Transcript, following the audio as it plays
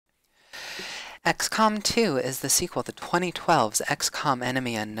XCom 2 is the sequel to 2012's XCom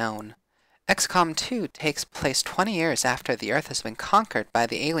Enemy Unknown. XCom 2 takes place 20 years after the Earth has been conquered by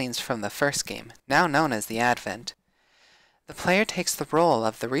the aliens from the first game, now known as the Advent. The player takes the role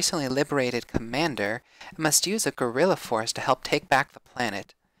of the recently liberated commander and must use a guerrilla force to help take back the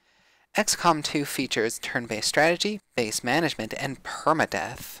planet. XCom 2 features turn-based strategy, base management, and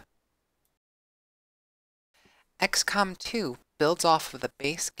permadeath. XCom 2 builds off of the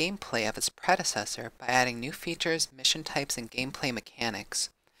base gameplay of its predecessor by adding new features, mission types, and gameplay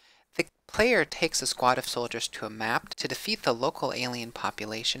mechanics. The player takes a squad of soldiers to a map to defeat the local alien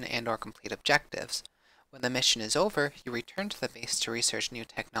population and/or complete objectives. When the mission is over, you return to the base to research new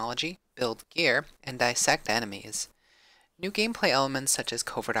technology, build gear, and dissect enemies. New gameplay elements such as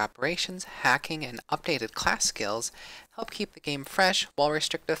covert operations, hacking, and updated class skills help keep the game fresh, while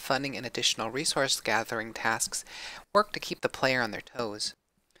restrictive funding and additional resource gathering tasks work to keep the player on their toes.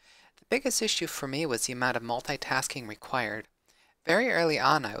 The biggest issue for me was the amount of multitasking required. Very early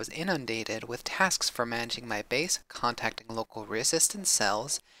on, I was inundated with tasks for managing my base, contacting local resistance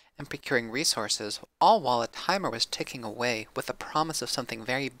cells, and procuring resources, all while a timer was ticking away with the promise of something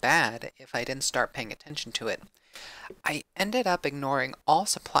very bad if I didn't start paying attention to it. I ended up ignoring all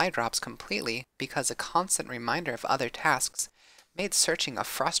supply drops completely because a constant reminder of other tasks made searching a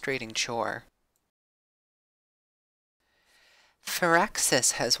frustrating chore.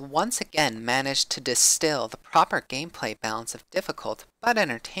 Firaxis has once again managed to distill the proper gameplay balance of difficult but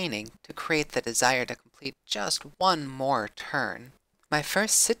entertaining to create the desire to complete just one more turn. My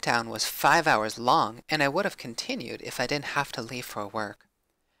first sit-down was 5 hours long, and I would have continued if I didn't have to leave for work.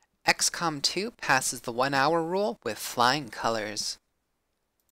 XCom 2 passes the 1 hour rule with flying colors.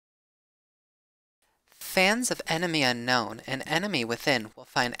 Fans of Enemy Unknown and Enemy Within will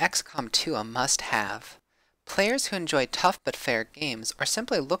find XCom 2 a must-have. Players who enjoy tough but fair games or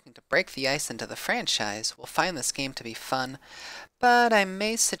simply looking to break the ice into the franchise will find this game to be fun, but I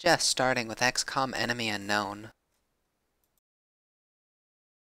may suggest starting with XCom Enemy Unknown.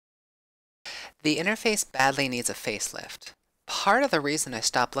 The interface badly needs a facelift. Part of the reason I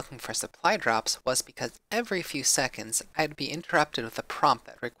stopped looking for supply drops was because every few seconds I'd be interrupted with a prompt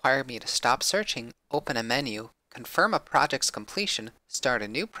that required me to stop searching, open a menu, confirm a project's completion, start a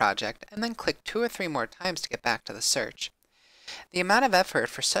new project, and then click 2 or 3 more times to get back to the search. The amount of effort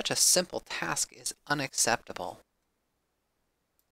for such a simple task is unacceptable.